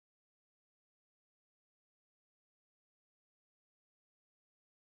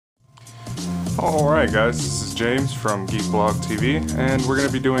Alright guys, this is James from Geekblog TV, and we're going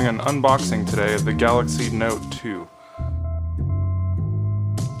to be doing an unboxing today of the Galaxy Note 2.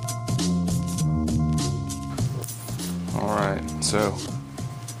 Alright, so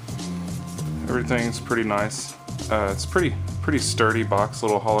everything's pretty nice. It's pretty sturdy box,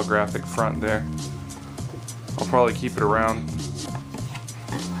 little holographic front there. I'll probably keep it around.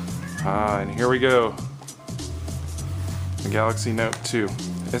 And here we go. The Galaxy Note 2.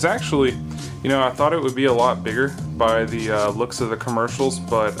 It's actually, I thought it would be a lot bigger by the looks of the commercials,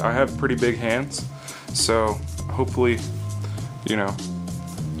 but I have pretty big hands, so hopefully,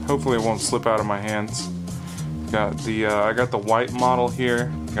 hopefully it won't slip out of my hands. Got the I got the white model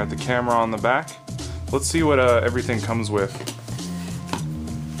here. Got the camera on the back. Let's see what everything comes with.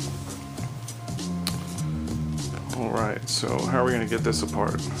 All right, so how are we gonna get this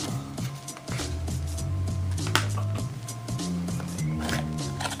apart?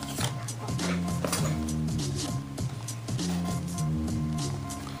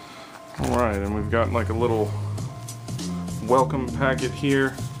 Alright, and we've got like a little welcome packet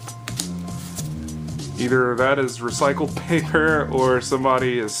here. Either that is recycled paper or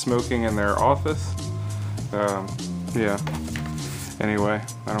somebody is smoking in their office. Yeah. Anyway,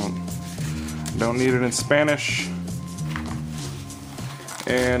 I don't need it in Spanish.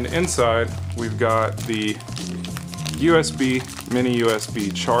 And inside we've got the mini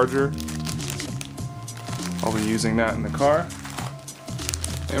USB charger. I'll be using that in the car.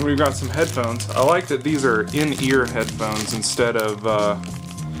 And we've got some headphones. I like that these are in-ear headphones instead of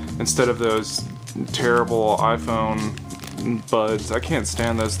those terrible iPhone buds. I can't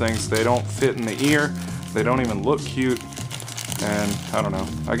stand those things. They don't fit in the ear. They don't even look cute. And I don't know.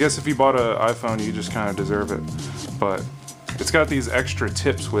 I guess if you bought an iPhone, you just kind of deserve it. But it's got these extra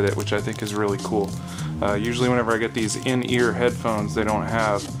tips with it, which I think is really cool. Usually whenever I get these in-ear headphones, they don't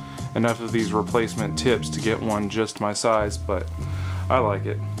have enough of these replacement tips to get one just my size, but I like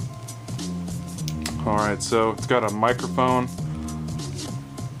it. Alright, so it's got a microphone.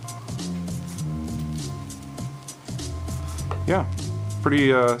 Yeah,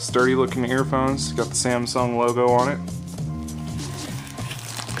 pretty sturdy looking earphones. Got the Samsung logo on it.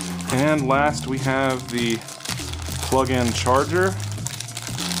 And last we have the plug-in charger.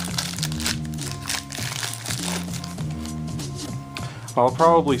 I'll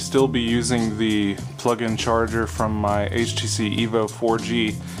probably still be using the plug-in charger from my HTC Evo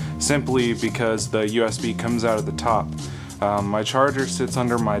 4G simply because the USB comes out of the top. My charger sits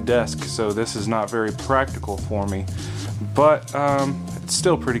under my desk, so this is not very practical for me, but it's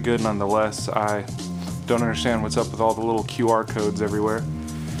still pretty good nonetheless. I don't understand what's up with all the little QR codes everywhere.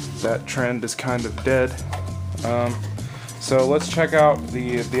 That trend is kind of dead. So let's check out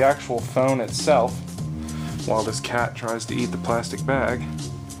the actual phone itself while this cat tries to eat the plastic bag.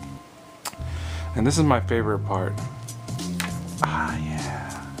 And this is my favorite part. Ah,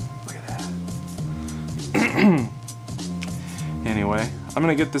 yeah. Look at that. Anyway, I'm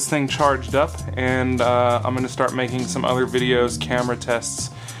gonna get this thing charged up, and I'm gonna start making some other videos, camera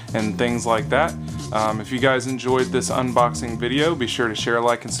tests, and things like that. If you guys enjoyed this unboxing video, be sure to share,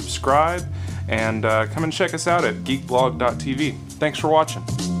 like, and subscribe, and come and check us out at geekblog.tv. Thanks for watching.